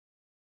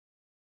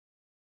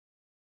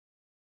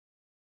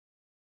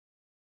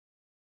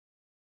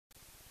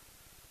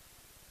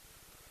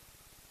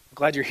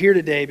Glad you're here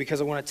today because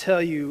I want to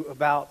tell you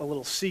about a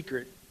little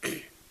secret.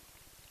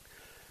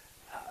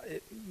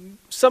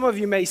 Some of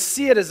you may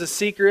see it as a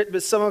secret,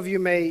 but some of you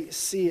may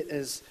see it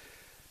as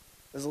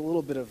a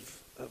little bit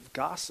of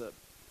gossip.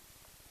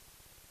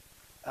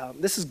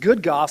 This is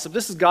good gossip.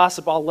 This is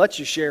gossip I'll let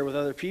you share with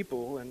other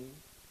people, and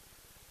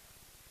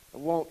I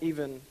won't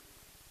even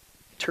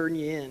turn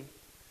you in.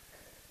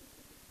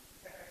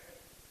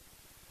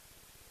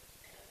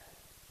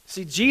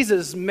 See,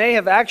 Jesus may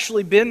have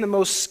actually been the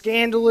most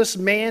scandalous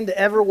man to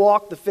ever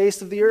walk the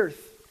face of the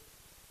earth.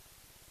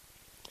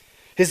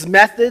 His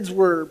methods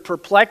were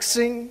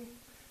perplexing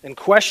and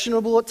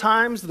questionable at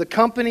times. The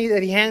company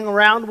that he hung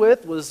around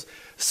with was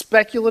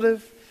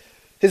speculative.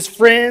 His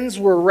friends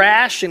were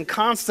rash and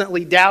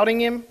constantly doubting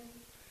him.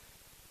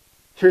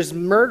 His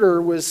murder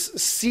was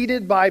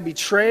seeded by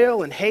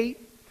betrayal and hate.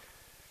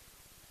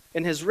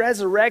 And his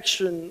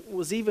resurrection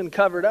was even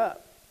covered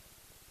up.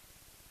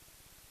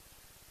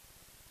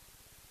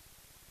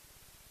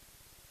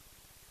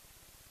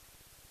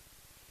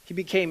 He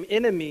became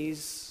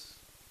enemies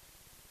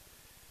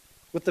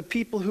with the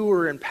people who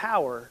were in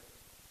power.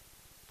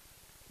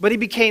 But he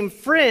became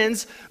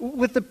friends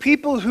with the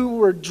people who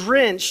were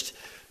drenched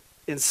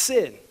in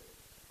sin.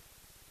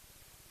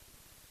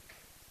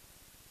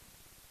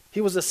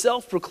 He was a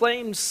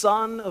self-proclaimed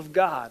Son of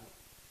God.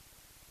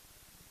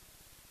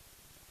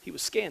 He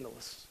was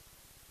scandalous.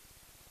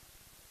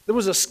 There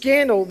was a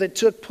scandal that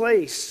took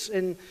place,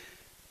 and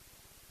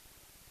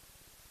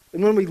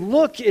when we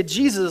look at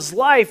Jesus'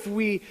 life,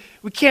 we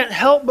can't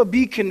help but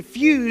be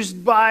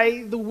confused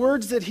by the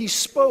words that he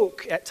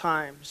spoke at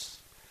times.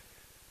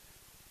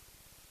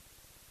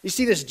 You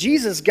see, this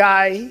Jesus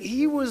guy,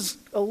 he was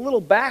a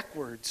little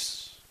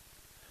backwards.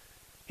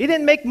 He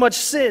didn't make much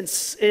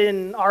sense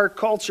in our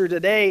culture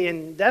today,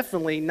 and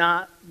definitely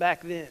not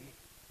back then.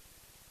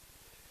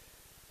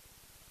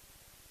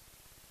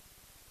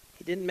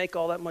 He didn't make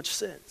all that much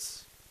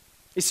sense.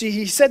 You see,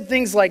 he said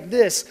things like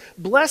this: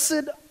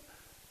 "Blessed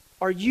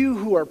are you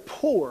who are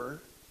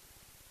poor,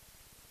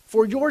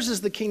 for yours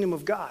is the kingdom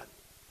of God."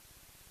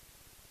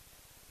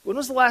 When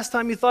was the last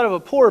time you thought of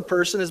a poor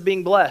person as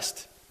being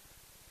blessed?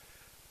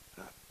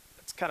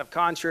 That's kind of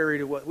contrary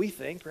to what we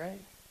think, right?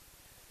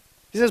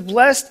 He says,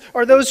 "Blessed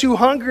are those who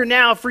hunger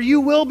now, for you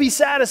will be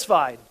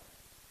satisfied.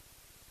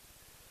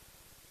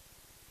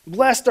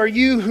 Blessed are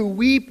you who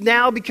weep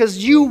now, because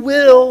you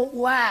will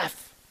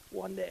laugh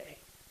one day."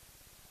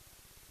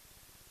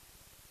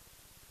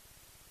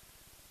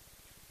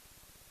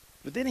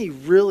 But then he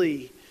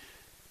really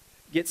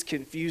gets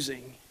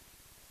confusing.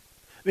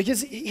 Because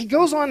he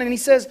goes on and he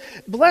says,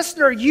 "Blessed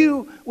are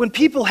you when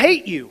people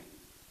hate you.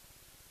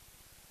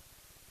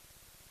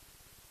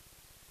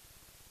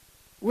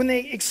 When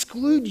they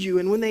exclude you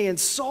and when they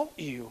insult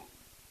you."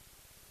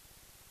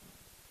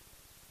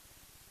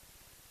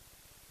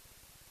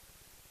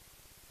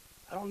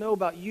 I don't know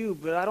about you,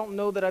 but I don't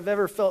know that I've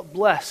ever felt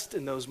blessed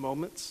in those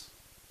moments.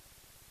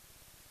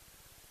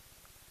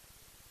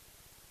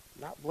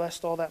 Not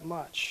blessed all that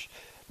much.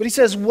 But he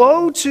says,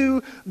 "Woe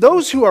to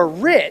those who are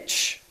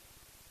rich,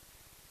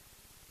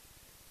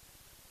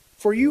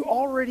 for you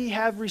already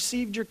have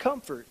received your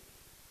comfort."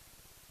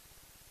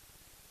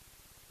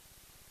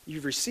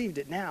 You've received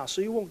it now,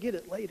 so you won't get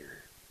it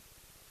later.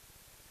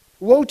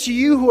 "Woe to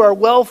you who are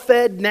well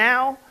fed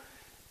now,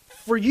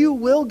 for you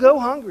will go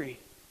hungry."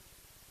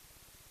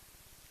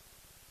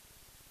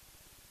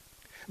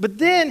 But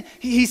then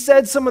he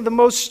said some of the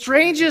most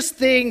strangest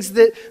things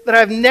that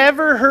I've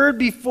never heard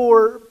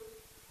before,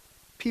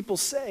 people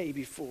say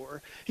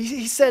before.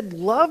 He said,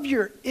 "Love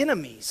your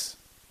enemies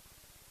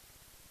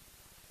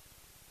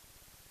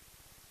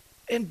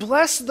and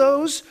bless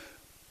those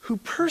who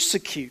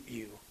persecute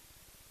you."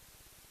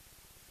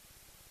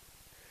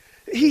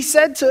 He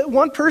said to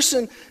one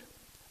person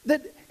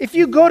that if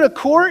you go to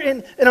court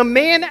and a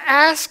man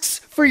asks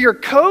for your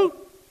coat,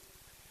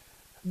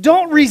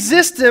 don't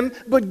resist him,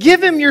 but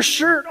give him your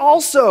shirt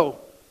also.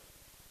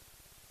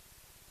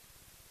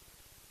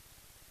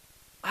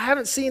 I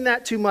haven't seen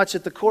that too much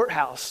at the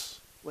courthouse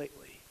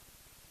lately.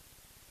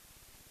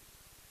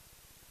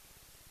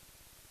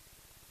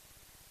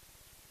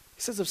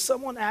 He says if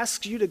someone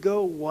asks you to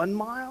go 1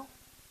 mile,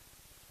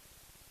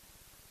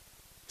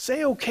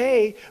 say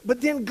okay, but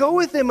then go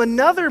with them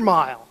another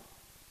mile.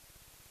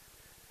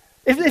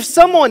 If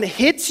someone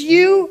hits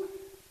you,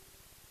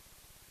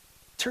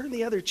 turn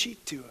the other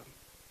cheek to him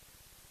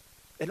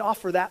and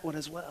offer that one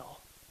as well.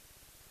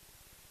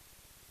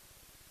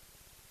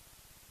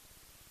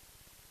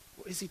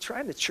 Is he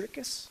trying to trick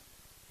us?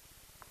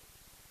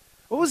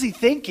 What was he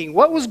thinking?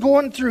 What was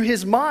going through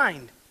his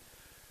mind?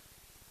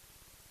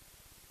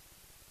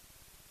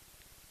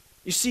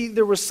 You see,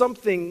 there was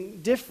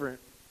something different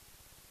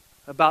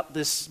about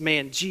this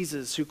man,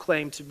 Jesus, who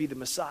claimed to be the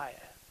Messiah.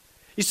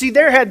 You see,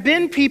 there had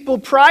been people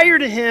prior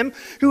to him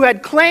who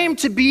had claimed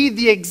to be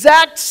the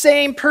exact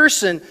same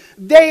person.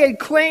 They had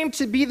claimed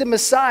to be the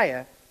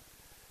Messiah.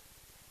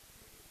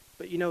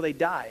 But they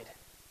died.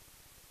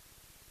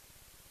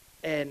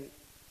 And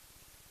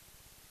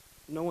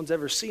no one's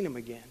ever seen him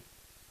again.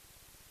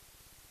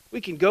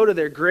 We can go to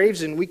their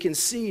graves and we can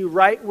see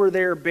right where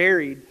they're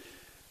buried.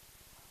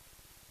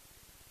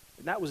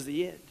 And that was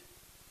the end.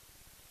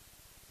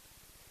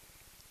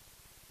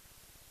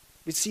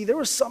 But see, there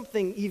was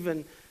something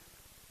even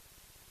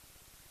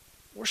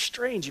more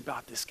strange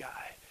about this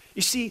guy.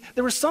 You see,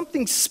 there was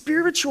something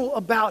spiritual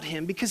about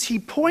him because he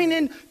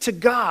pointed to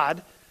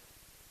God,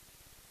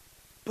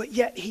 but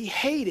yet he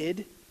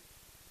hated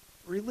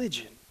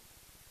religion.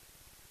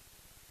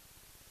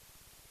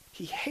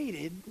 He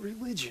hated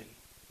religion.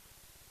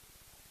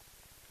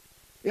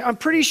 I'm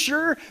pretty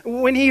sure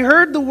when he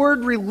heard the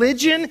word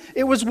religion,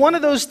 it was one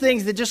of those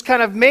things that just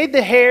kind of made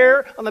the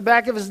hair on the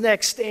back of his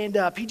neck stand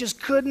up. He just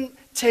couldn't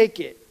take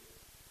it.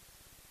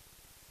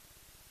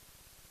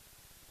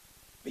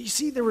 But you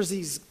see, there was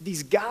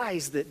these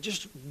guys that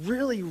just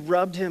really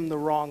rubbed him the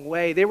wrong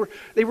way. They were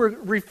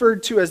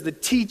referred to as the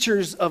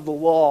teachers of the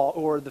law,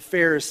 or the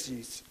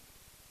Pharisees.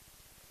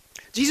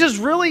 Jesus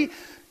really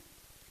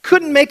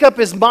couldn't make up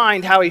his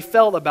mind how he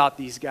felt about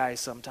these guys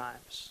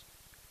sometimes.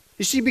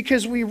 You see,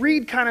 because we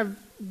read kind of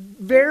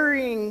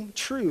varying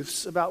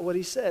truths about what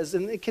he says,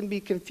 and it can be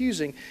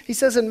confusing. He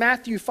says in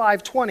Matthew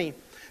 5:20,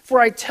 "For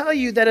I tell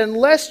you that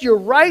unless your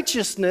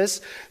righteousness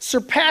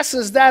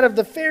surpasses that of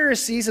the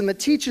Pharisees and the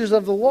teachers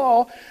of the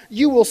law,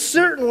 you will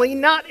certainly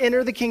not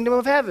enter the kingdom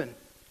of heaven."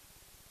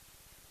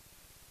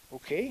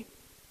 Okay.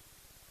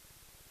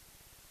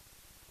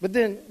 But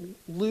then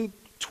Luke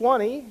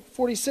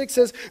 20:46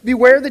 says,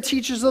 "Beware the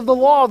teachers of the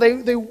law.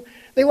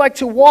 They like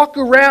to walk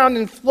around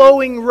in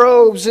flowing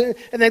robes, and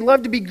they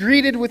love to be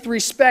greeted with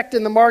respect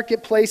in the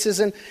marketplaces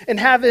and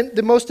have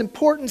the most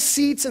important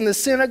seats in the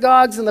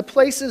synagogues and the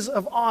places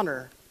of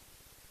honor."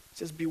 It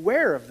says,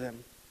 beware of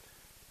them.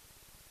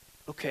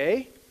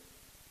 Okay.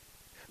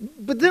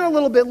 But then a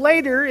little bit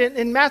later,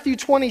 in Matthew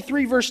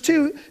 23, verse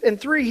 2 and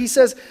 3, he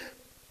says,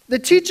 "The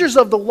teachers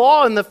of the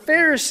law and the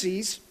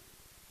Pharisees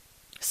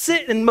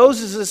sit in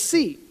Moses'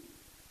 seat.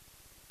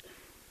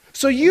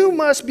 So you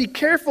must be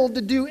careful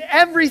to do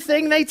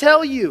everything they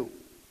tell you."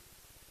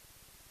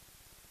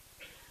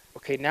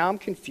 Okay, now I'm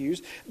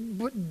confused.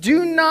 "But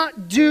do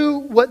not do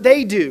what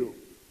they do,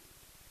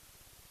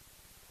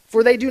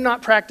 for they do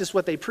not practice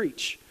what they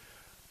preach."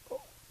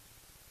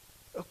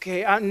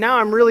 Okay, now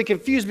I'm really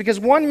confused, because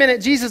one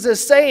minute Jesus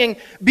is saying,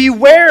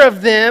 beware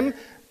of them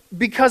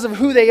because of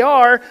who they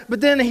are, but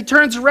then he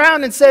turns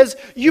around and says,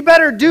 you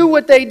better do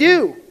what they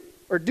do,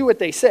 or do what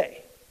they say.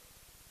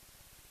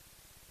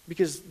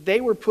 Because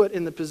they were put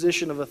in the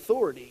position of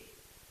authority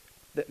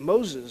that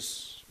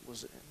Moses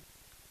was in.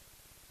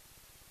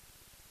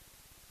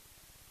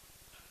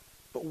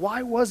 But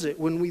why was it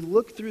when we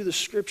look through the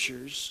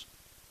scriptures,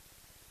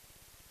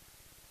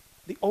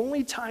 the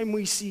only time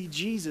we see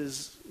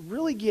Jesus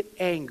really get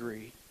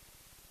angry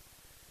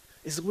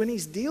is when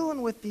he's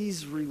dealing with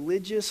these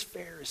religious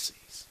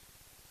Pharisees?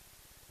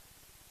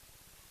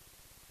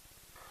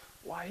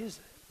 Why is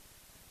it?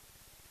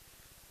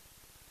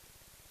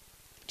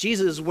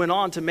 Jesus went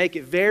on to make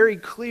it very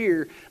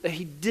clear that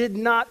he did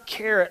not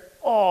care at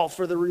all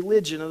for the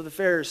religion of the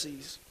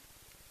Pharisees.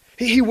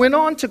 He went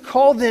on to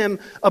call them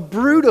a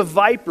brood of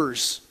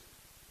vipers,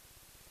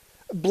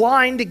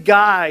 blind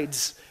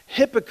guides,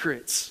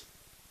 hypocrites.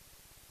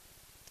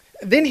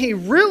 Then he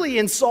really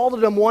insulted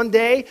them one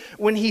day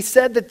when he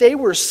said that they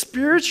were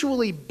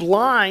spiritually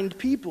blind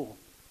people.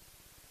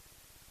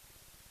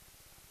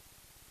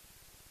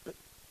 But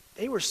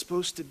they were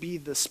supposed to be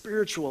the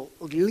spiritual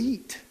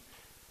elite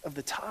of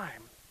the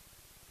time.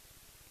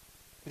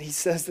 And he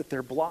says that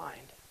they're blind.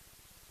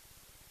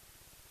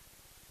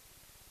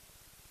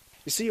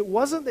 You see, it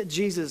wasn't that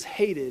Jesus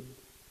hated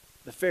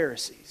the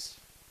Pharisees.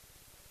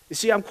 You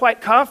see, I'm quite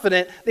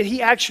confident that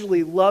he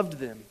actually loved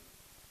them.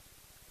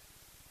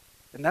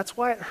 And that's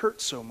why it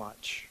hurt so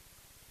much.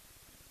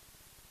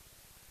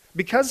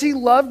 Because he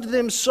loved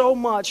them so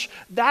much,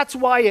 that's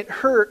why it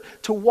hurt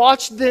to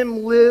watch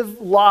them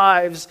live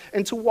lives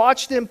and to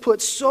watch them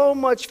put so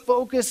much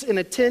focus and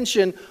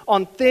attention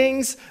on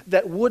things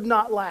that would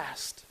not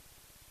last.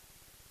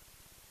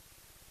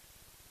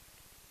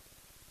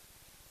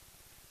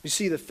 You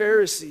see, the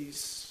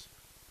Pharisees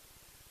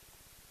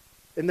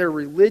and their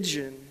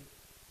religion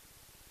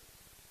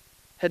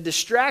had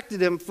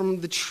distracted him from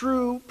the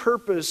true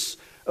purpose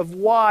of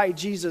why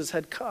Jesus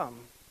had come.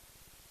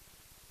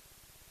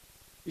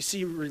 You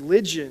see,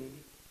 religion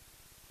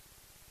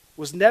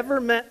was never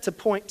meant to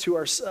point to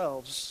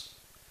ourselves.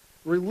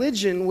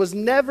 Religion was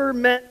never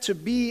meant to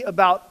be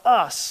about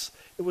us.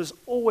 It was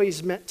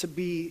always meant to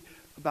be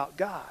about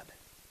God.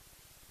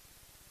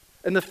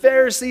 And the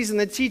Pharisees and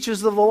the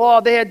teachers of the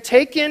law, they had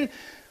taken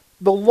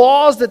the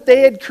laws that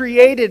they had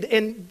created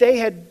and they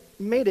had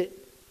made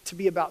it to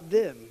be about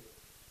them.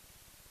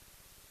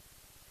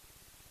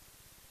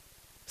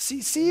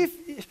 See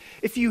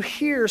if you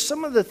hear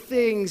some of the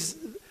things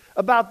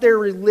about their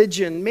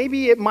religion,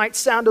 maybe it might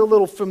sound a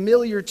little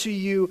familiar to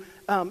you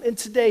in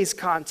today's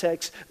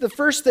context. The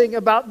first thing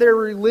about their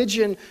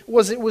religion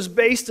was it was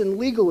based in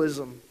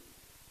legalism.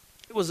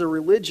 It was a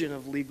religion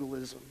of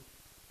legalism.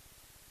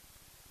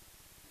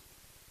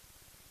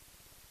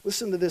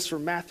 Listen to this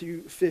from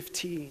Matthew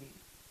 15.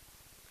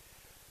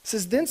 It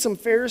says, then some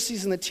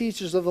Pharisees and the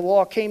teachers of the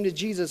law came to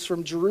Jesus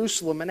from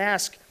Jerusalem and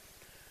asked,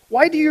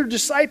 why do your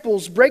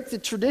disciples break the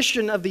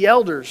tradition of the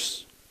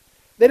elders?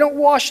 They don't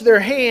wash their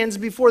hands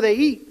before they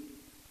eat.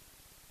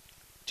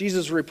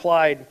 Jesus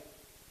replied,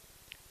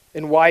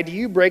 and why do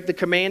you break the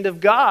command of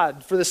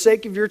God for the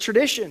sake of your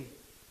tradition?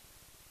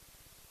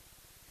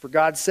 For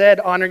God said,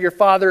 honor your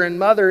father and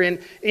mother, and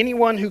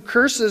anyone who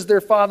curses their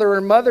father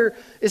or mother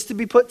is to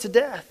be put to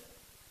death.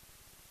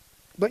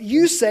 But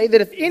you say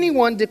that if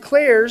anyone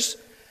declares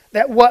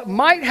that what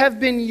might have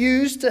been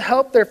used to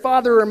help their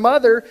father or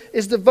mother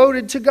is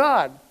devoted to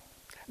God,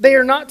 they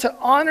are not to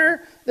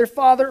honor their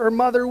father or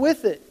mother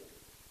with it.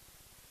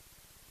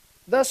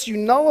 Thus you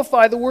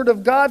nullify the word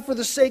of God for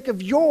the sake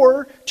of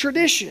your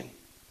tradition.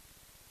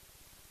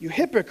 You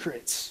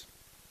hypocrites.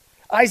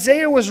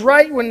 Isaiah was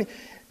right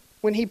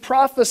when he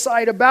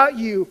prophesied about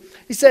you.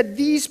 He said,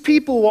 these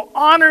people will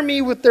honor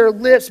me with their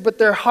lips, but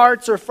their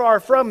hearts are far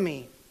from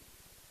me.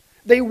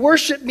 They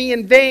worship me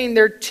in vain.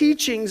 Their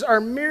teachings are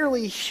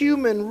merely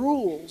human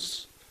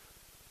rules.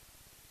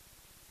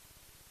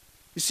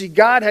 You see,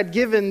 God had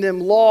given them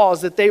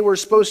laws that they were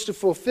supposed to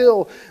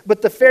fulfill,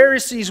 but the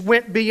Pharisees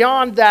went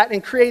beyond that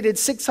and created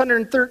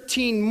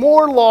 613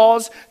 more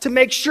laws to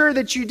make sure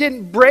that you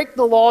didn't break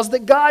the laws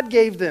that God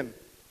gave them.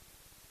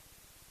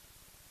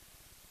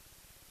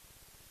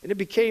 And it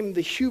became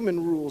the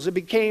human rules. It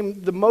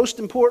became the most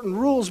important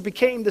rules,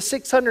 became the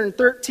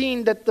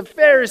 613 that the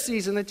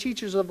Pharisees and the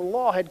teachers of the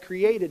law had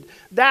created.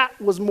 That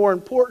was more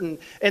important.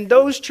 And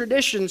those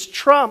traditions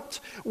trumped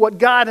what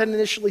God had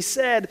initially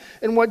said.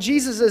 And what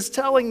Jesus is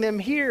telling them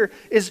here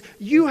is,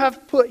 you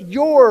have put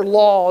your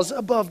laws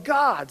above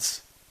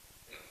God's.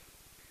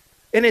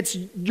 And it's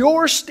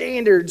your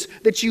standards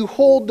that you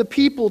hold the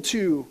people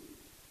to,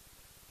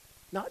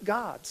 not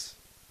God's.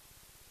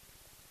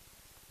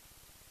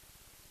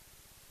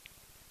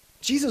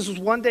 Jesus was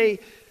one day,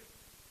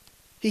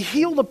 he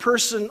healed a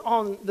person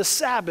on the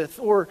Sabbath,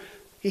 or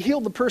he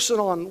healed the person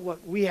on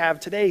what we have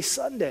today,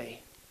 Sunday.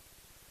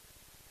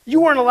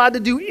 You weren't allowed to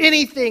do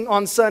anything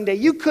on Sunday.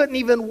 You couldn't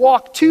even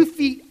walk 2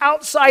 feet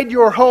outside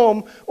your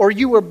home, or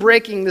you were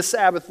breaking the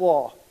Sabbath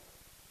law.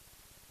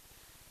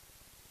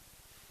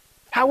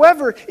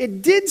 However,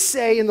 it did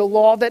say in the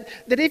law that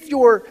if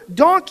your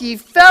donkey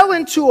fell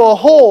into a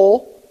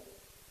hole,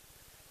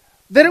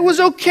 that it was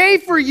okay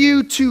for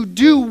you to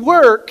do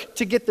work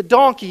to get the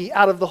donkey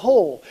out of the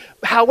hole.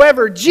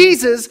 However,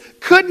 Jesus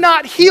could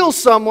not heal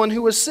someone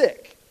who was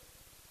sick.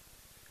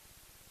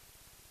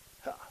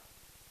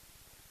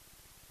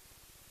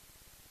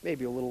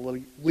 Maybe a little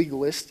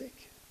legalistic.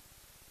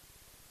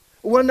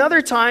 Well,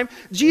 another time,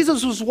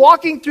 Jesus was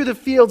walking through the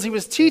fields. He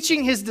was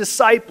teaching his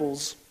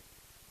disciples.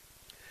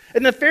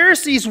 And the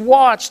Pharisees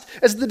watched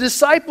as the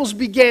disciples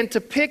began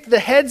to pick the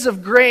heads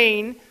of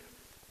grain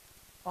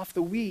off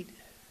the wheat.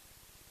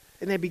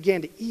 And they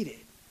began to eat it.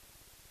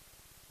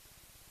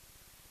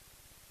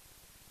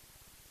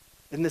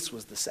 And this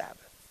was the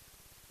Sabbath.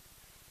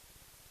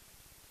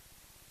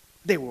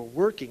 They were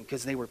working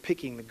because they were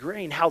picking the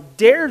grain. How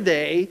dare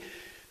they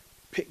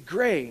pick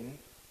grain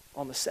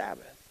on the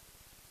Sabbath?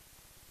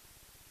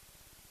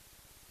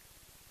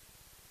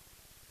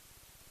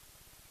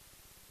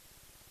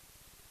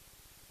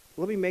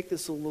 Let me make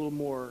this a little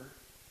more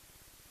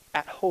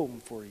at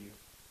home for you.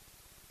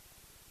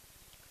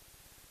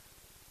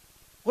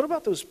 What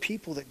about those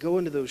people that go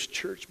into those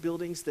church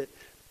buildings that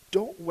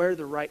don't wear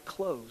the right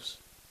clothes?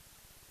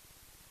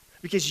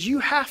 Because you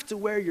have to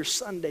wear your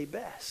Sunday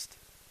best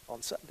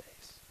on Sundays.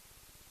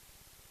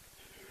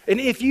 And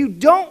if you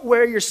don't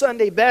wear your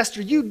Sunday best,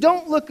 or you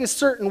don't look a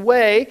certain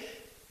way,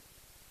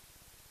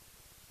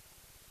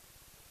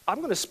 I'm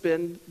going to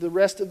spend the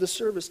rest of the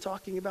service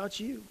talking about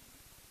you.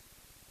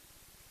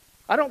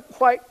 I don't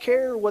quite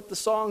care what the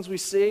songs we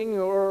sing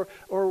or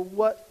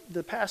what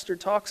the pastor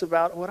talks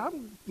about. What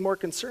I'm more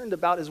concerned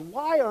about is,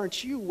 why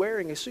aren't you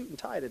wearing a suit and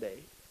tie today?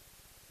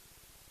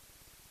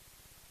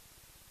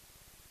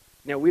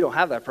 Now, we don't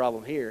have that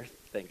problem here,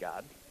 thank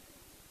God.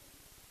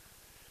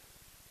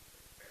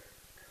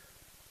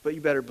 But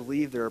you better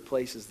believe there are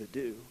places that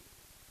do.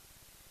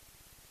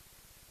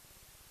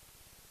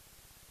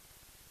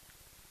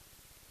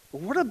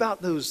 But what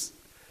about those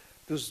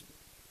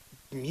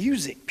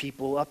music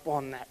people up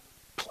on that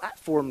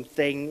platform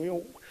thing? You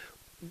know,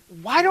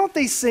 why don't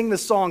they sing the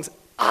songs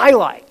I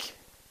like?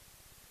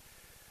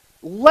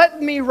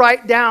 Let me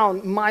write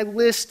down my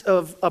list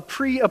of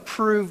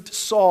pre-approved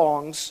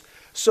songs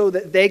so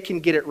that they can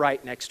get it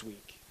right next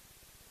week.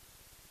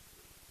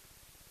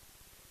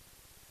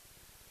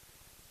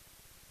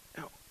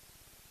 No,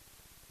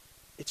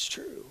 it's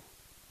true.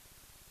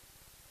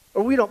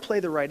 Or we don't play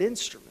the right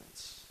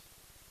instruments.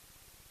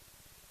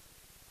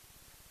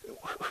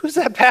 Who's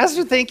that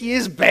pastor think he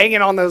is,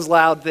 banging on those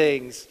loud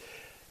things?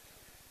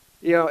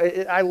 You know,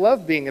 I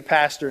love being a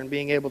pastor and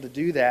being able to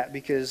do that,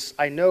 because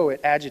I know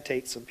it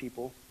agitates some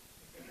people.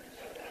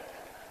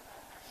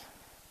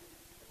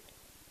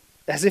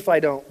 As if I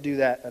don't do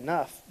that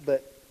enough.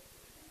 But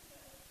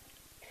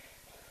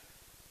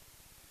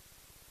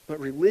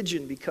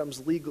religion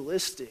becomes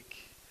legalistic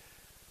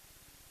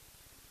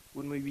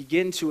when we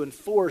begin to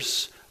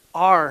enforce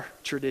our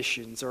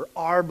traditions or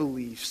our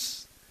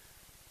beliefs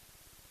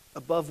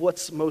above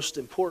what's most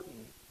important,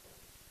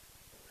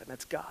 and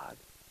that's God.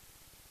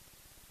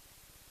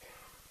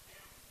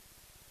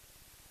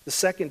 The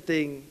second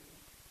thing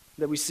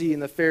that we see in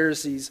the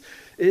Pharisees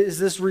is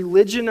this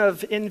religion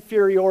of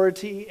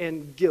inferiority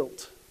and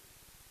guilt.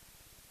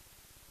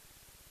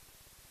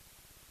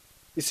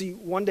 You see,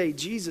 one day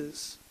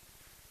Jesus,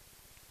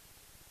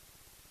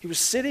 he was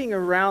sitting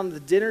around the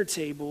dinner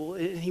table,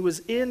 and he was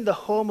in the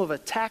home of a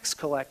tax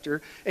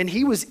collector, and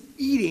he was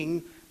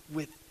eating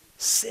with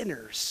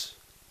sinners.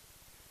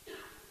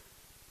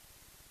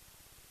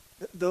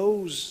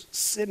 Those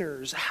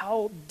sinners,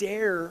 how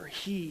dare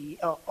he,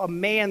 a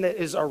man that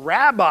is a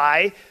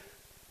rabbi,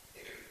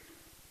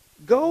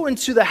 go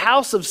into the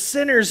house of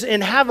sinners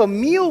and have a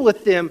meal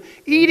with them?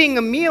 Eating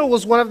a meal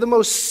was one of the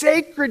most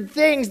sacred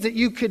things that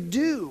you could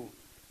do.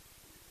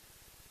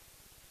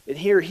 And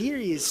here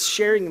he is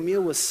sharing a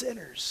meal with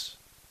sinners.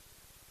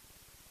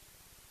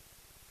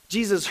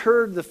 Jesus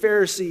heard the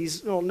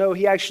Pharisees. Well, no,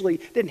 he actually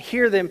didn't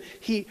hear them.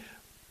 He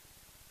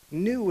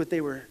knew what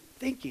they were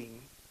thinking.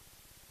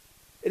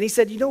 And he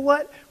said, you know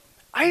what?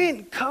 I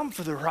didn't come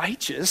for the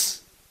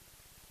righteous.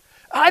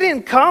 I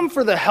didn't come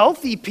for the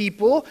healthy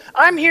people.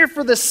 I'm here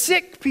for the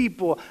sick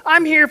people.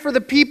 I'm here for the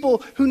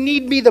people who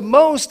need me the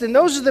most. And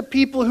those are the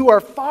people who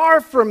are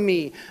far from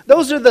me.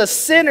 Those are the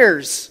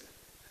sinners,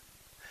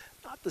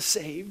 not the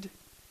saved.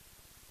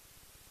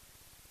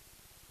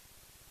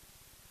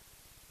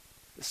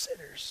 The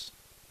sinners.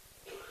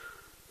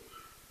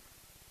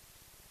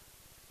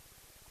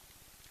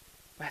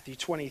 Matthew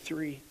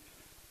 23.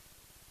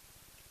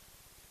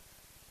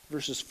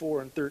 Verses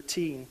 4 and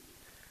 13.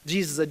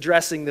 Jesus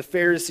addressing the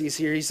Pharisees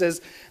here. He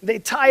says, they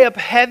tie up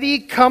heavy,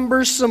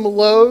 cumbersome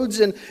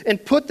loads and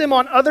put them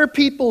on other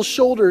people's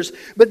shoulders,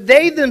 but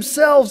they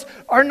themselves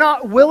are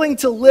not willing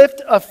to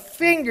lift a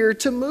finger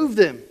to move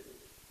them.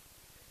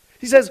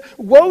 He says,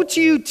 woe to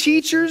you,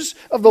 teachers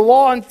of the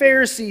law and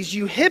Pharisees,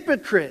 you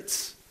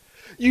hypocrites!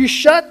 You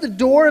shut the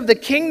door of the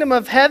kingdom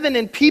of heaven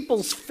in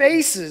people's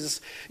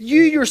faces.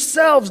 You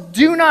yourselves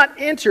do not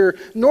enter,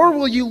 nor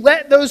will you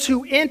let those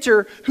who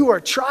enter who are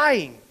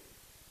trying.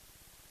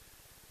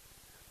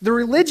 The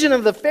religion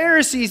of the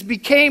Pharisees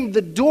became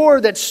the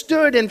door that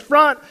stood in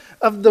front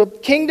of the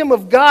kingdom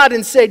of God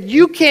and said,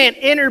 you can't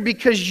enter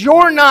because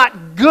you're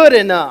not good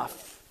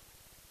enough.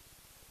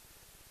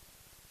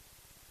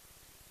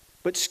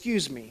 But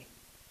excuse me,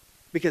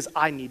 because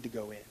I need to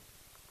go in.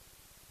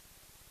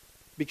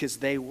 Because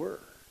they were.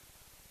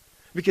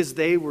 Because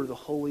they were the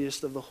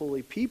holiest of the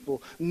holy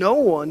people. No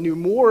one knew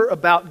more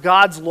about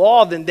God's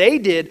law than they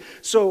did.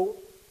 So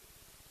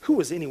who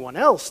was anyone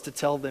else to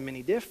tell them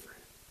any different?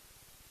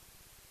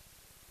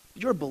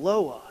 You're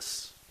below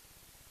us.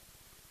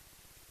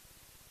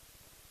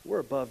 We're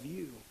above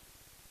you.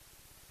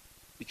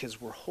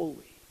 Because we're holy.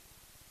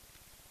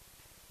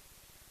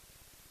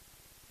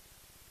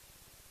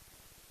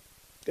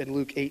 In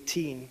Luke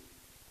 18, it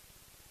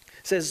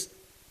says,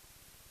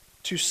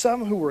 to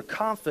some who were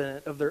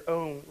confident of their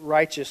own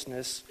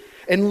righteousness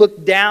and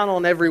looked down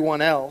on everyone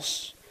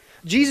else,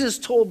 Jesus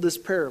told this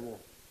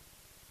parable.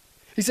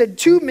 He said,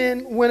 two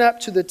men went up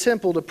to the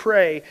temple to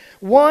pray,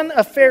 one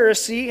a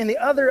Pharisee and the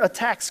other a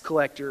tax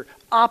collector,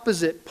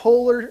 opposite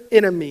polar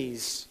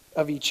enemies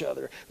of each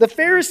other. The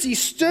Pharisee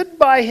stood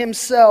by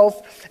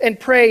himself and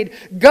prayed,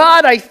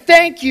 God, I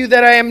thank you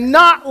that I am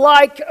not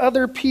like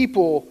other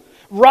people,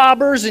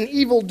 robbers and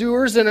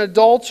evildoers and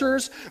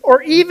adulterers,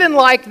 or even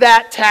like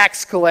that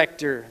tax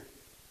collector.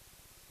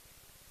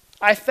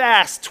 I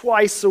fast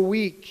twice a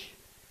week.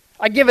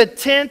 I give a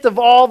tenth of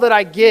all that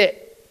I get.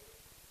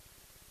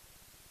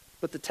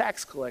 But the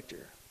tax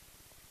collector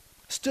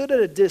stood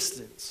at a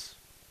distance.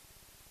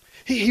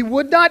 He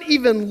would not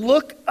even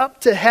look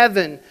up to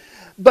heaven,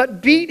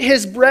 but beat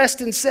his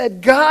breast and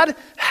said, God,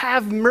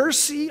 have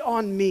mercy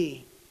on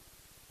me,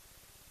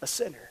 a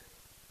sinner.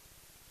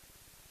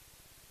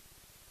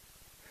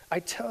 I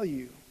tell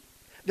you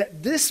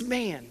that this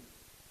man,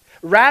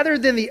 rather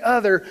than the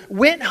other,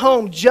 went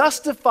home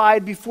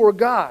justified before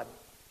God.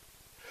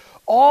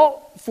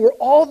 For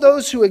all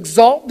those who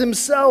exalt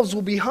themselves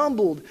will be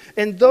humbled,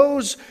 and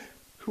those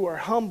who are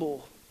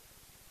humble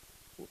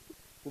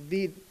will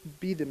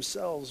be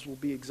themselves will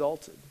be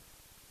exalted.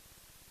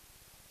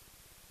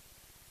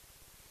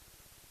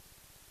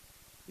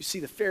 You see,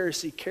 the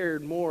Pharisee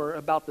cared more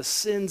about the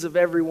sins of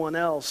everyone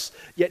else,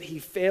 yet he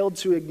failed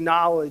to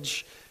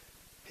acknowledge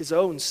his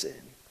own sin.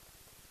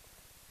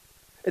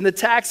 And the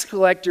tax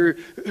collector,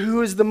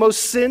 who is the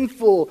most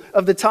sinful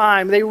of the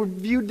time, they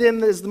viewed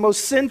them as the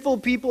most sinful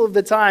people of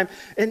the time.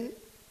 And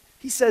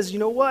he says, you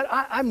know what?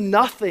 I'm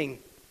nothing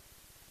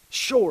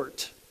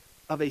short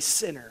of a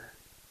sinner.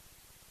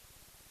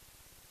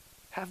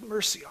 Have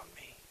mercy on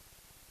me.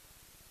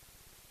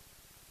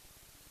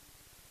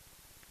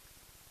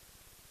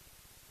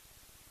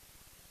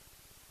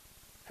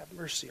 Have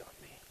mercy on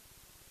me.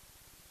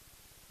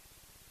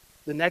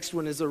 The next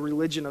one is a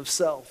religion of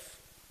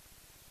self.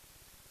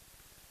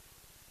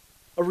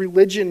 a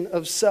religion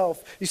of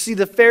self. You see,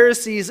 the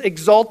Pharisees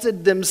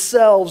exalted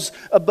themselves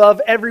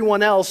above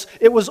everyone else.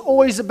 It was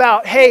always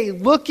about, hey,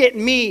 look at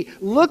me.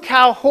 Look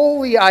how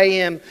holy I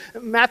am.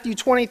 Matthew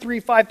 23,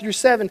 5 through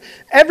 7.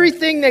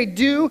 Everything they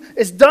do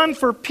is done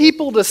for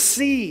people to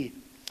see.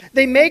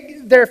 They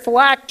make their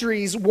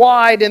phylacteries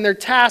wide and their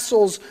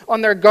tassels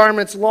on their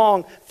garments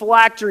long.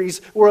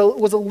 Phylacteries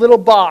was a little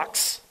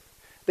box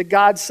that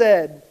God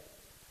said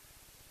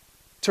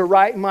to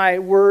write my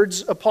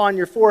words upon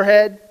your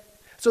forehead.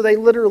 So they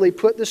literally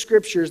put the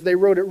scriptures, they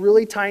wrote it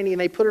really tiny,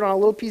 and they put it on a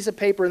little piece of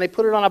paper, and they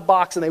put it on a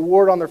box, and they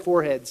wore it on their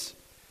foreheads.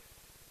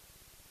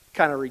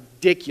 Kind of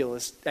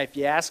ridiculous, if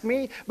you ask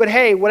me. But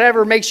hey,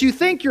 whatever makes you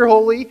think you're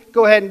holy,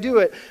 go ahead and do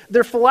it.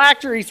 Their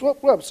phylacteries,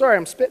 sorry,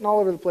 I'm spitting all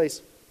over the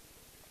place.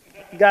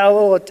 Got a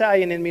little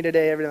Italian in me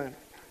today, everything.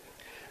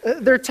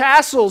 Their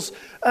tassels,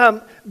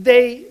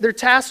 their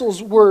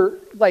tassels were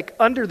like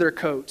under their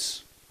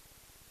coats.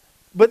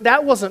 But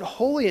that wasn't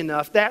holy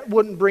enough. That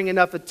wouldn't bring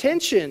enough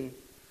attention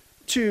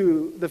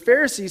to the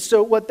Pharisees.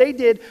 So what they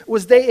did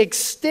was they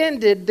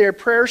extended their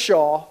prayer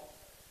shawl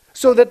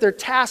so that their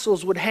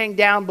tassels would hang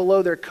down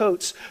below their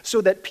coats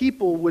so that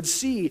people would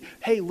see,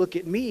 hey, look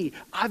at me.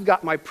 I've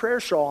got my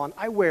prayer shawl on.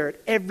 I wear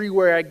it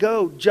everywhere I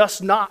go,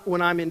 just not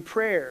when I'm in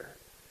prayer.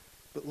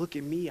 But look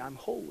at me, I'm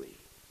holy.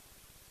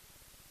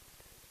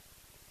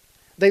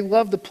 They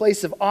love the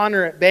place of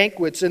honor at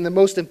banquets and the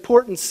most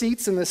important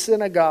seats in the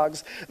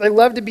synagogues. They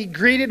love to be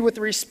greeted with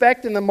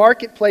respect in the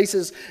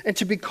marketplaces and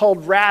to be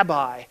called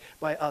rabbi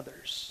by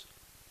others.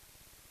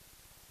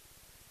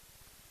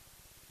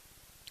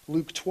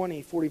 Luke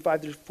 20,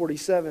 45 through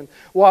 47.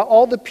 While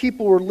all the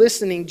people were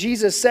listening,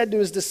 Jesus said to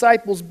his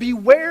disciples,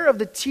 beware of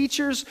the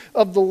teachers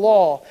of the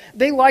law.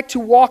 They like to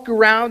walk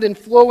around in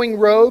flowing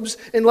robes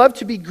and love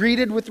to be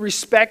greeted with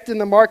respect in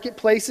the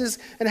marketplaces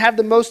and have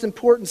the most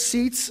important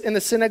seats in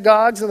the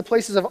synagogues and the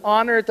places of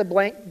honor at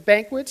the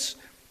banquets.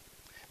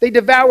 They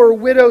devour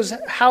widows'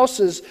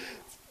 houses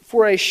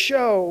for a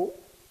show,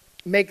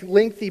 make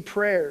lengthy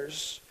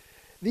prayers.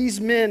 These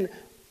men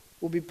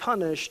will be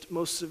punished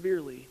most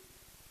severely.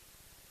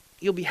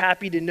 You'll be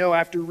happy to know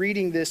after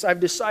reading this, I've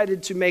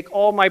decided to make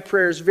all my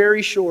prayers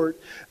very short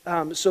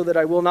so that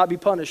I will not be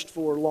punished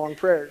for long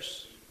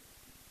prayers.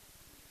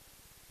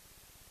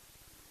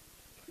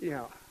 You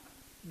know,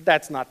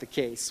 that's not the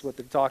case, what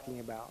they're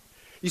talking about.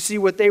 You see,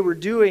 what they were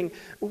doing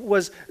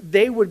was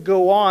they would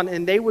go on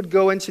and they would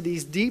go into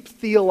these deep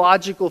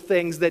theological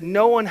things that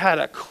no one had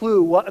a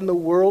clue what in the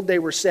world they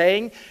were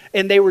saying.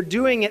 And they were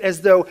doing it as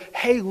though,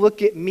 hey,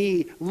 look at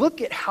me. Look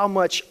at how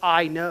much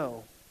I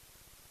know.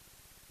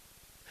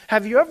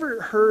 Have you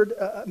ever heard,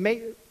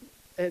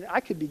 and I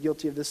could be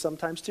guilty of this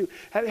sometimes too,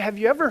 have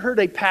you ever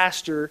heard a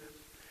pastor,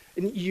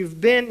 and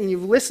you've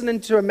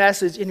listened to a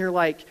message and you're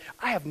like,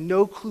 I have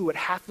no clue what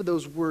half of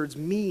those words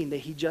mean that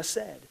he just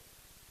said.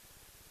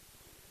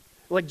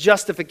 Like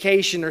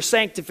justification or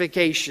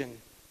sanctification.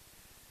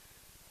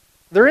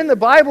 They're in the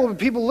Bible, but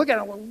people look at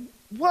it, well,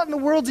 what in the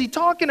world is he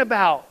talking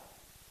about?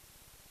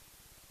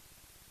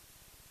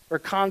 Or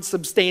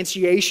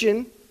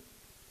consubstantiation.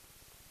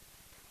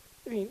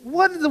 I mean,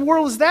 what in the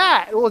world is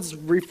that? Well, it's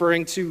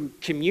referring to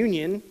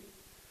communion.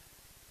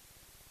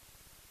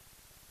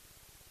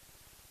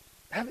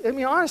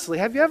 Honestly,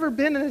 have you ever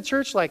been in a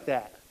church like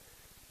that?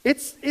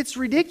 It's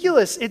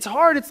ridiculous. It's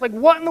hard. It's like,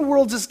 what in the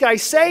world is this guy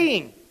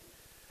saying?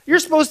 You're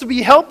supposed to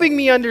be helping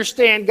me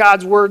understand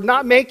God's word,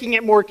 not making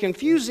it more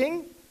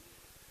confusing.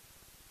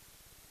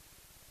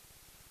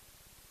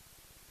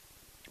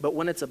 But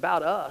when it's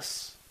about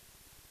us,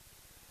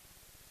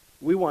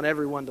 we want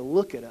everyone to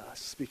look at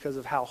us because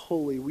of how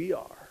holy we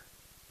are.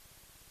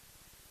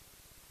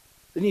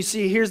 Then you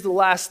see, here's the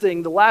last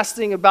thing. The last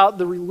thing about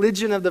the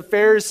religion of the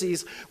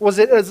Pharisees was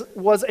it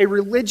was a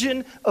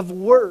religion of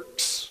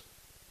works.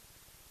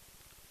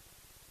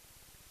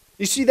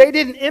 You see, they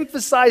didn't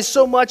emphasize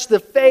so much the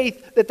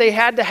faith that they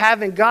had to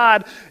have in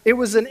God. It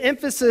was an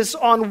emphasis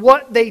on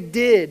what they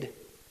did.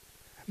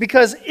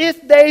 Because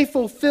if they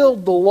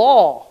fulfilled the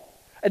law,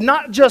 and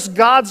not just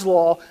God's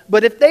law,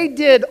 but if they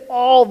did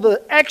all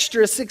the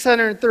extra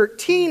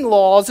 613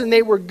 laws and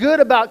they were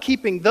good about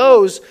keeping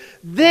those,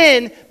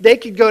 then they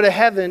could go to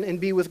heaven and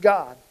be with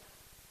God.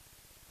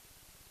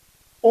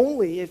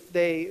 Only if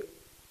they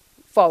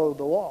followed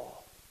the law.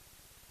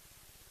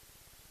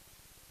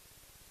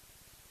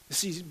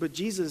 See, but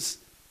Jesus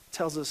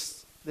tells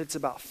us that it's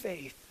about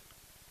faith.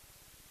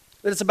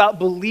 That it's about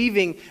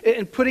believing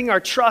and putting our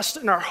trust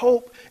and our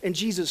hope in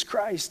Jesus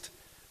Christ.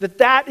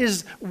 That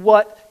is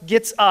what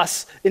gets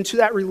us into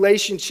that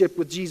relationship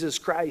with Jesus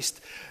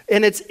Christ.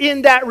 And it's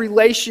in that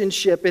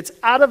relationship, it's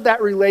out of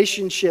that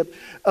relationship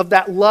of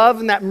that love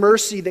and that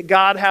mercy that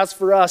God has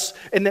for us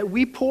and that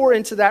we pour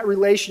into that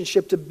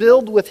relationship to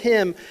build with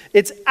Him.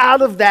 It's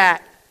out of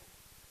that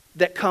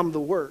come the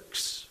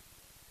works.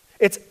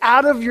 It's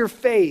out of your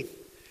faith.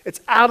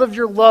 It's out of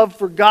your love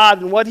for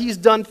God and what He's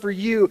done for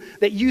you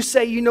that you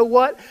say, you know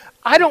what?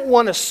 I don't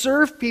want to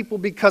serve people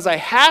because I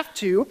have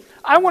to.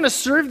 I want to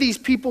serve these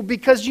people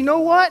because you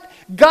know what?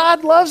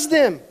 God loves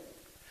them.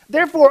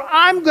 Therefore,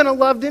 I'm going to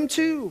love them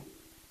too.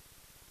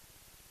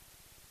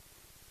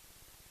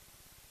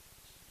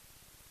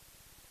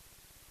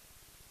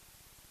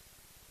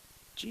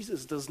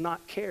 Jesus does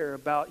not care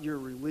about your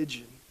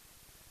religion.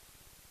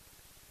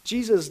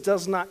 Jesus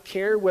does not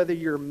care whether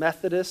you're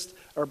Methodist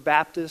or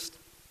Baptist,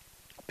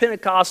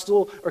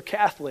 Pentecostal or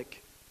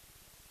Catholic.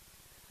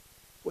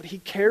 What he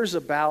cares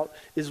about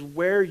is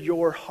where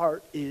your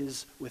heart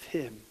is with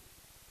him.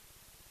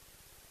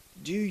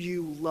 Do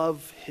you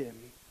love him?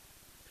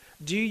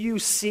 Do you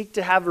seek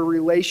to have a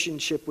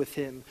relationship with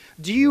him?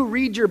 Do you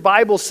read your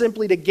Bible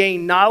simply to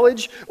gain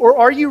knowledge, or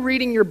are you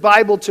reading your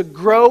Bible to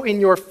grow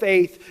in your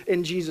faith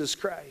in Jesus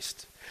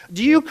Christ?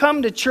 Do you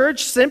come to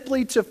church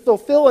simply to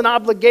fulfill an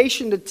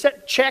obligation to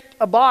check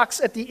a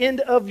box at the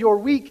end of your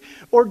week?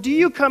 Or do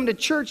you come to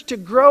church to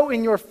grow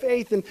in your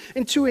faith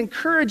and to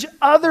encourage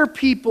other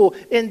people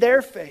in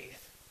their faith?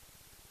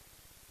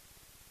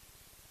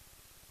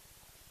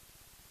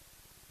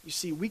 You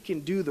see, we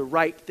can do the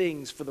right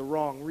things for the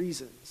wrong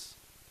reasons.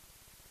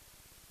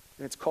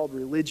 And it's called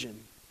religion.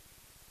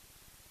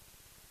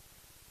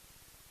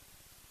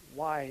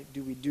 Why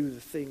do we do the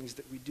things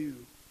that we do?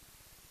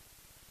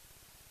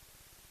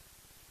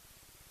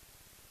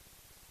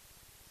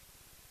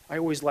 I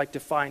always like to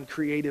find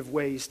creative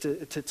ways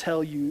to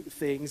tell you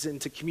things and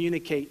to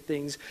communicate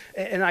things.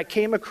 And I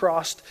came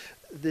across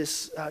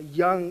this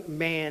young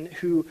man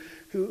who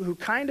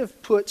kind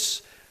of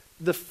puts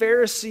the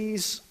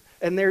Pharisees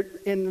and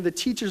the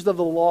teachers of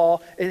the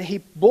law, and he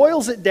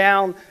boils it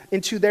down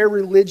into their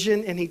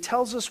religion, and he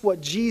tells us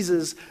what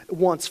Jesus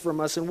wants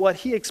from us and what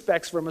he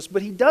expects from us.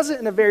 But he does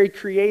it in a very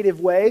creative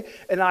way,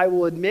 and I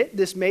will admit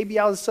this may be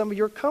out of some of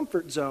your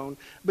comfort zone,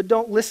 but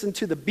don't listen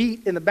to the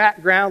beat in the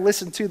background,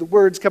 listen to the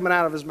words coming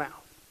out of his mouth.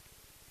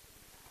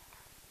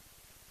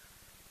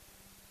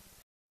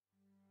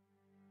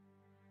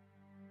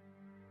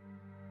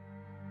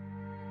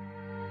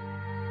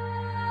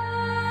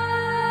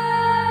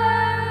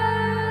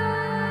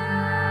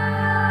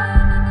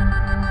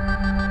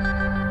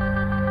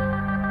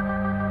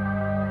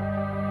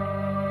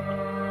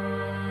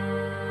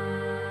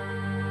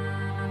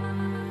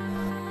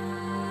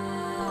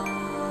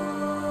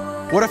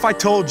 What if I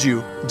told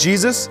you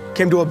Jesus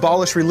came to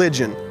abolish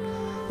religion?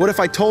 What if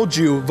I told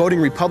you voting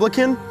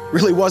Republican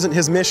really wasn't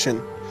his mission?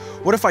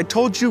 What if I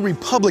told you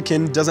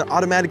Republican doesn't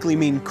automatically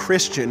mean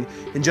Christian,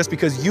 and just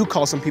because you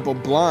call some people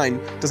blind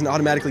doesn't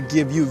automatically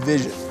give you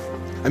vision?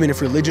 I mean, if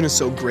religion is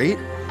so great,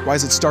 why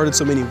has it started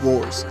so many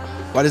wars?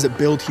 Why does it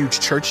build huge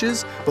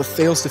churches but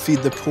fails to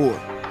feed the poor?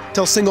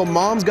 Tell single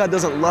moms God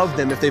doesn't love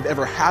them if they've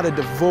ever had a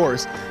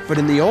divorce, but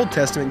in the Old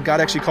Testament,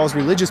 God actually calls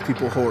religious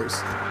people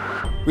whores.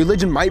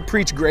 Religion might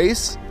preach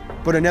grace,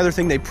 but another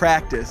thing they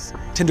practice.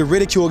 Tend to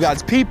ridicule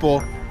God's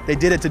people. They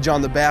did it to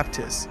John the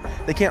Baptist.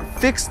 They can't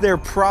fix their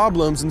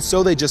problems, and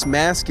so they just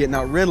mask it,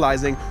 not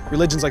realizing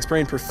religion's like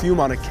spraying perfume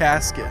on a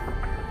casket.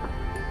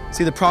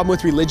 See, the problem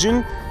with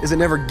religion is it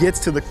never gets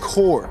to the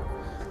core.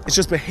 It's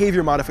just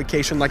behavior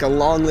modification, like a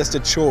long list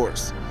of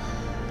chores.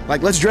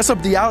 Like, let's dress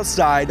up the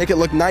outside, make it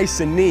look nice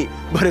and neat.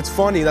 But it's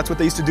funny, that's what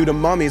they used to do to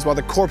mummies while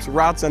the corpse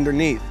rots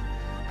underneath.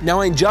 Now,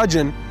 I ain't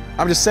judging.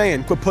 I'm just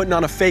saying, quit putting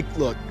on a fake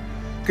look.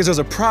 Because there's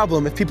a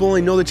problem if people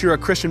only know that you're a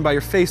Christian by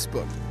your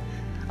Facebook.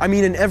 I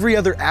mean, in every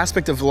other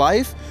aspect of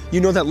life, you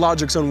know that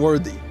logic's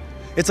unworthy.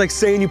 It's like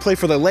saying you play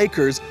for the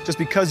Lakers just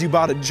because you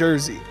bought a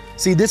jersey.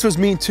 See, this was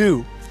me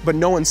too, but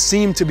no one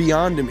seemed to be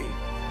on to me.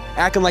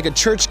 Acting like a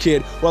church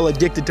kid while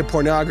addicted to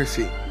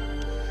pornography.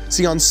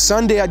 See, on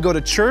Sunday I'd go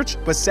to church,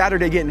 but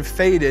Saturday getting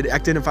faded,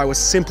 acting if I was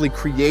simply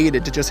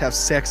created to just have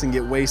sex and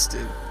get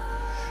wasted.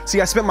 See,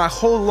 I spent my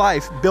whole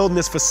life building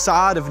this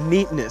facade of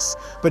neatness,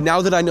 but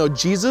now that I know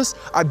Jesus,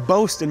 I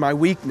boast in my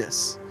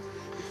weakness.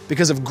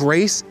 Because if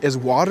grace is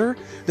water,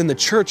 then the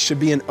church should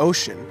be an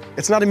ocean.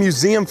 It's not a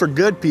museum for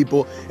good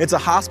people, it's a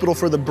hospital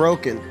for the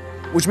broken,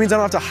 which means I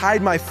don't have to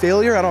hide my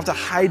failure, I don't have to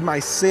hide my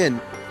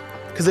sin,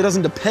 because it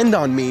doesn't depend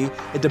on me,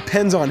 it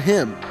depends on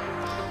him.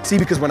 See,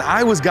 because when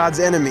I was God's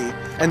enemy,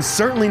 and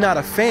certainly not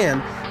a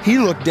fan, he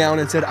looked down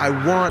and said, I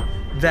want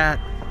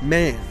that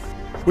man.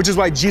 Which is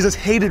why Jesus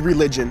hated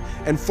religion,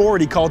 and for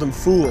it he called them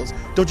fools.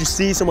 Don't you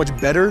see so much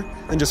better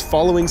than just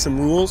following some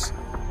rules?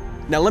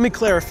 Now let me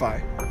clarify.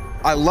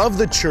 I love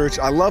the church,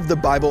 I love the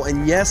Bible,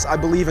 and yes, I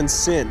believe in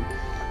sin.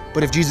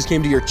 But if Jesus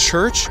came to your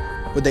church,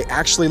 would they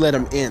actually let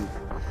him in?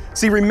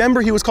 See,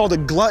 remember he was called a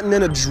glutton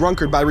and a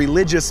drunkard by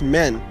religious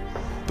men.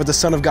 But the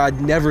Son of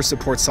God never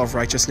supports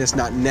self-righteousness,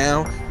 not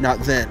now, not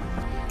then.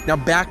 Now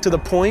back to the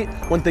point,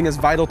 one thing is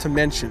vital to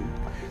mention.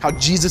 How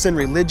Jesus and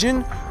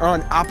religion are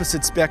on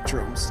opposite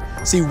spectrums.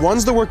 See,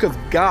 one's the work of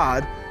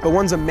God, but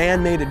one's a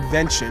man-made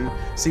invention.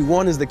 See,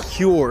 one is the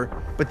cure,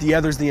 but the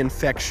other's the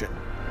infection.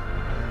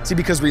 See,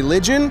 because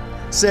religion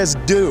says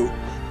do,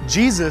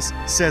 Jesus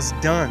says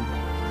done.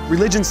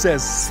 Religion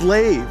says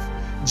slave,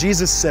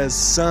 Jesus says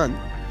son.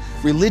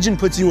 Religion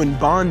puts you in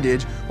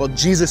bondage, while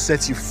Jesus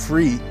sets you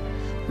free.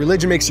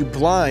 Religion makes you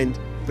blind,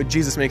 but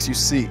Jesus makes you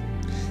see.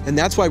 And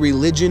that's why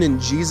religion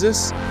and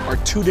Jesus are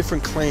two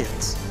different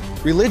clans.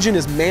 Religion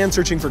is man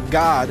searching for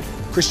God.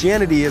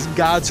 Christianity is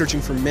God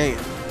searching for man.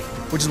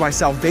 Which is why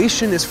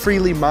salvation is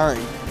freely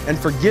mine and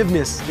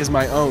forgiveness is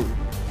my own.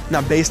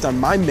 Not based on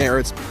my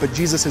merits, but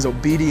Jesus'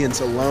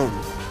 obedience alone.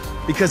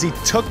 because he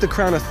took the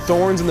crown of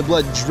thorns and the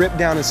blood dripped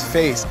down his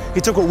face.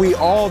 He took what we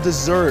all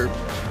deserved.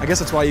 I guess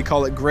that's why you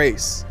call it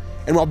grace.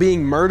 And while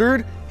being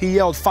murdered, he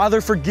yelled,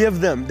 "Father,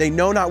 forgive them. They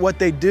know not what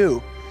they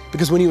do."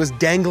 Because when he was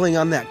dangling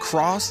on that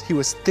cross, he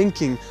was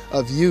thinking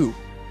of you.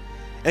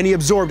 And he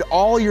absorbed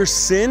all your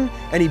sin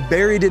and he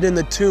buried it in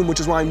the tomb, which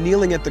is why I'm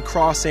kneeling at the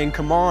cross saying,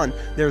 come on,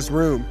 there's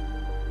room.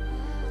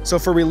 So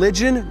for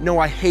religion, no,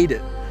 I hate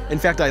it. In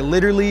fact, I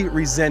literally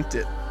resent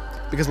it.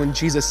 Because when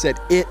Jesus said,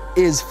 "It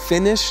is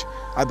finished,"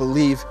 I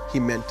believe he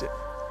meant it.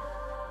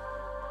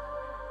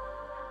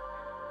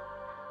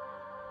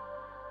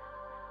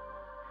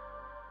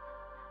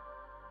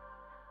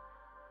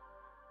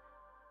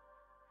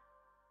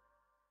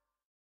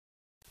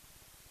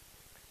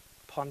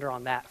 Ponder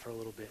on that for a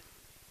little bit.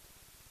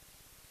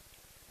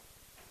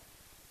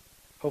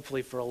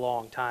 Hopefully for a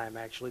long time,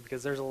 actually,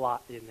 because there's a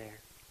lot in there.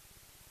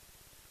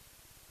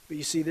 But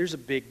you see, there's a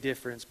big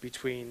difference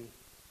between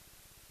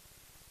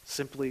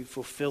simply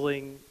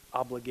fulfilling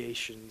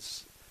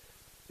obligations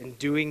and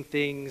doing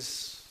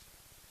things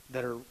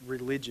that are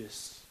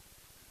religious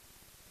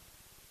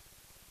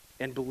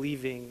and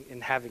believing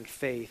and having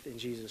faith in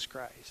Jesus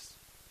Christ.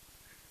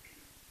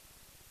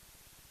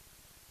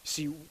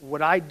 See,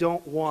 what I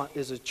don't want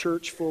is a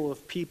church full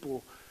of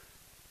people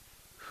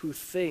who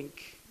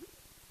think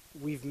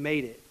we've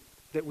made it,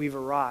 that we've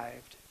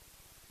arrived.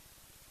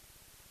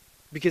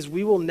 Because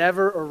we will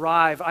never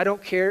arrive. I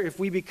don't care if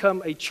we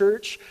become a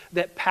church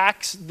that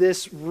packs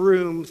this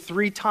room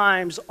 3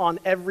 times on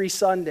every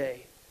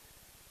Sunday.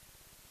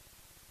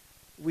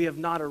 We have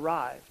not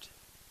arrived.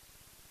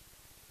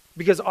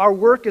 Because our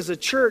work as a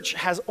church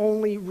has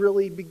only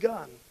really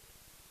begun.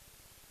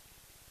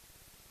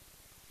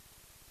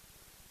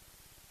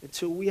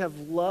 Until we have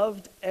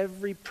loved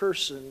every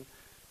person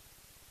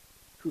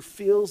who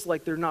feels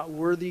like they're not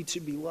worthy to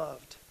be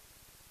loved.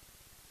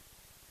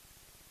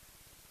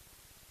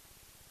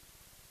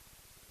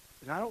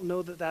 And I don't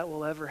know that that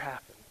will ever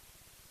happen.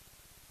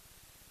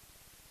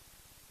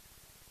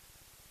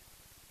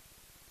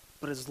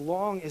 But as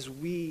long as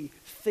we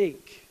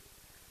think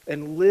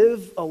and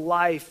live a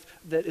life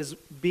that is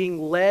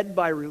being led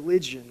by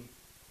religion,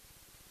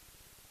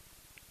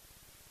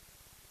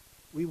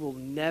 we will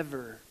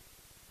never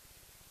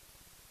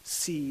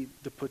see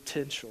the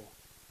potential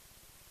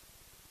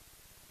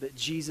that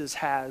Jesus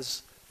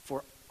has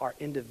for our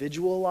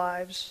individual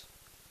lives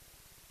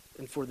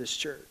and for this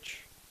church.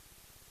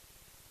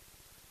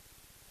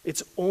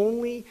 It's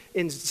only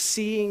in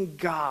seeing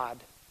God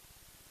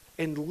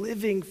and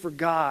living for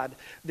God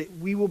that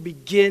we will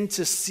begin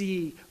to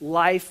see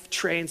life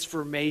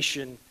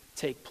transformation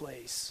take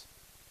place.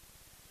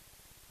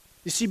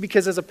 You see,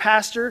 because as a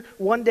pastor,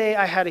 one day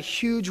I had a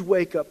huge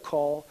wake-up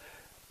call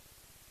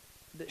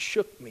that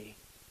shook me.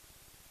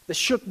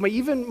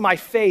 Even my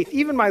faith,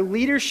 even my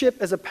leadership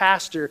as a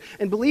pastor.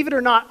 And believe it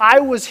or not, I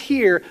was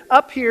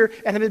up here,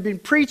 and have been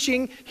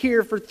preaching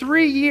here for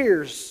 3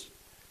 years.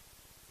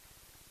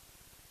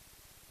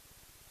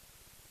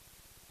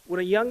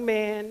 When a young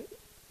man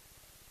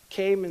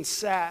came and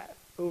sat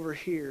over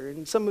here,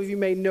 and some of you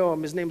may know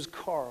him, his name is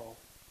Carl.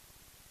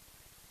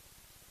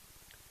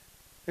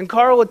 And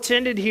Carl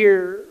attended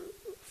here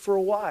for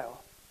a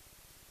while.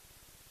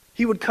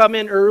 He would come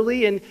in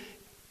early and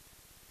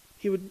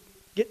he would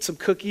get some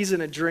cookies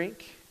and a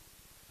drink.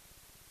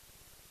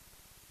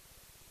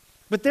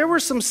 But there were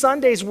some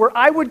Sundays where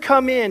I would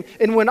come in,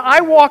 and when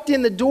I walked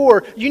in the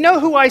door, you know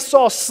who I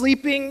saw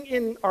sleeping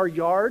in our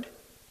yard?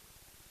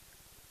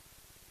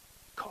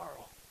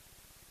 Carl.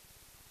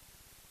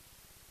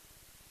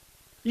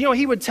 You know,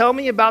 he would tell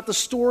me about the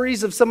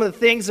stories of some of the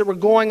things that were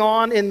going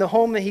on in the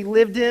home that he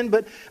lived in,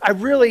 but I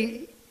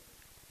really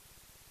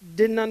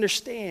didn't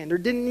understand or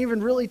didn't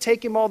even really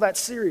take him all that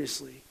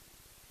seriously.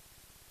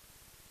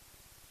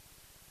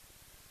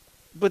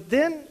 But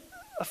then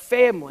a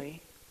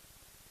family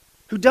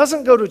who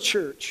doesn't go to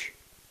church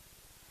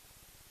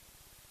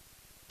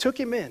took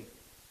him in.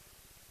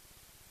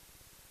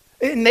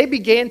 And they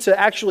began to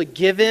actually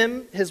give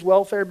him his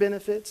welfare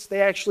benefits.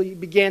 They actually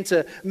began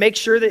to make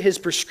sure that his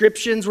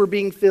prescriptions were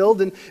being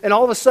filled. And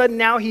all of a sudden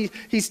now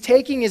he's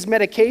taking his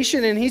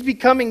medication and he's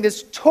becoming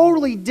this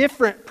totally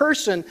different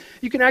person.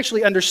 You can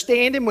actually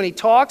understand him when he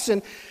talks.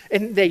 And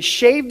they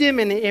shaved him,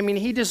 and I mean,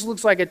 he just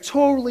looks like a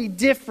totally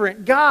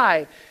different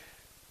guy.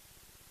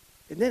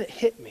 And then it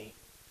hit me.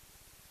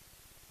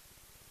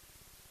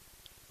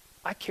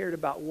 I cared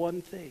about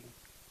one thing.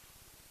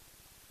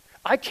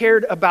 I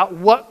cared about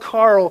what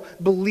Carl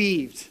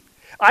believed.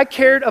 I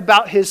cared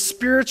about his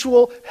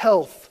spiritual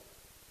health.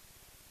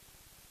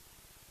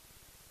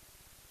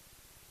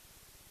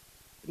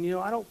 And you know,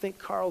 I don't think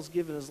Carl's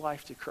given his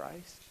life to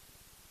Christ.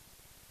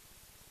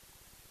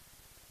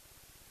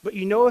 But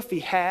you know, if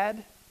he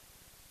had,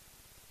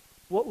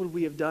 what would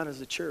we have done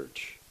as a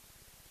church?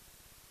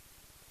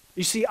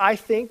 You see, I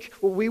think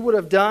what we would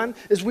have done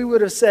is we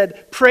would have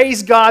said,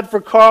 praise God for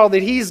Carl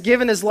that he's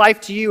given his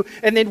life to you,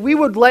 and then we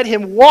would let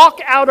him walk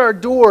out our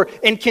door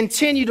and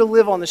continue to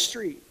live on the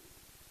street.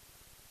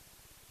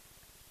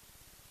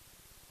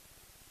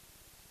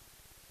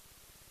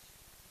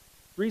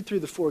 Read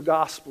through the 4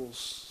 Gospels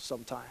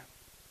sometime.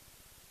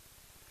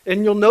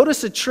 And you'll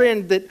notice a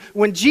trend that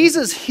when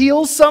Jesus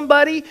heals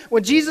somebody,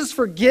 when Jesus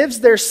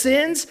forgives their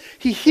sins,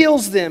 he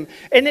heals them.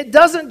 And it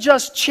doesn't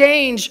just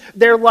change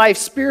their life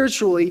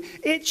spiritually,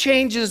 it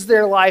changes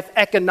their life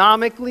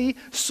economically,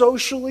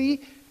 socially.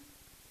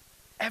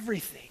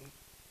 Everything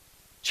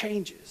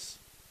changes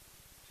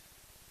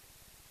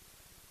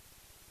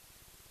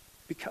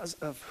because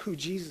of who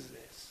Jesus is.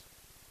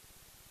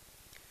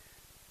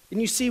 And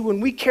you see,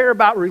 when we care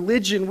about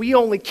religion, we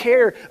only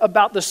care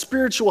about the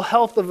spiritual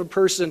health of a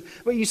person.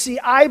 But you see,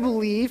 I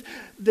believe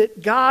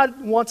that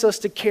God wants us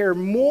to care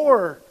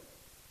more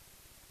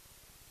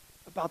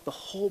about the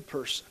whole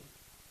person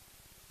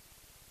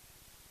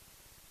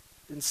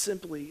than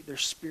simply their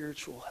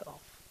spiritual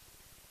health.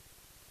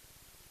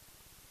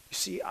 You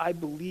see, I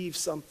believe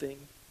something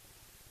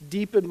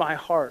deep in my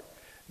heart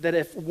that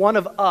if one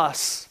of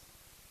us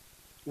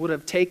would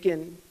have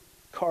taken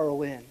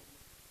Carl in,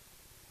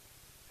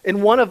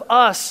 and one of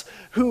us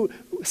who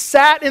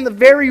sat in the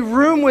very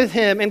room with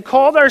him and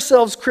called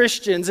ourselves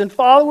Christians and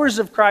followers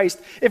of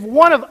Christ, if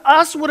one of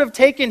us would have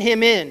taken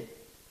him in,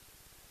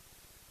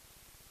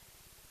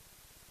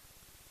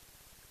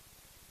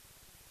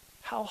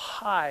 how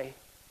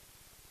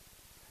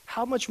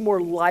much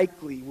more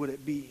likely would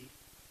it be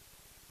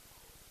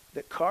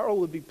that Carl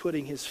would be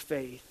putting his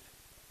faith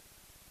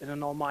in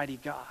an almighty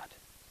God?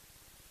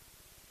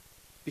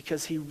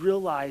 Because he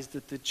realized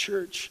that the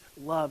church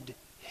loved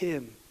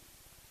him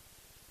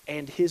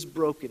and his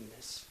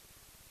brokenness,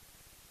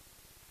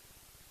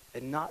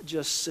 and not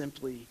just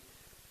simply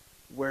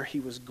where he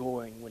was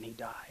going when he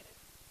died.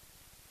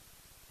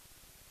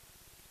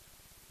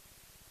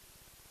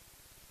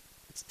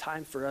 It's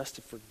time for us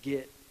to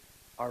forget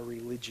our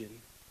religion.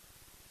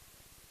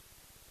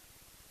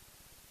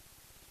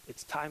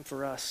 It's time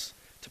for us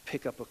to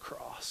pick up a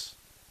cross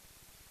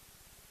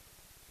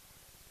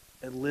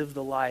and live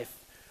the life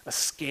a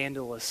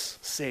scandalous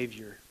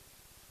Savior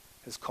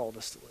has called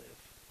us to live.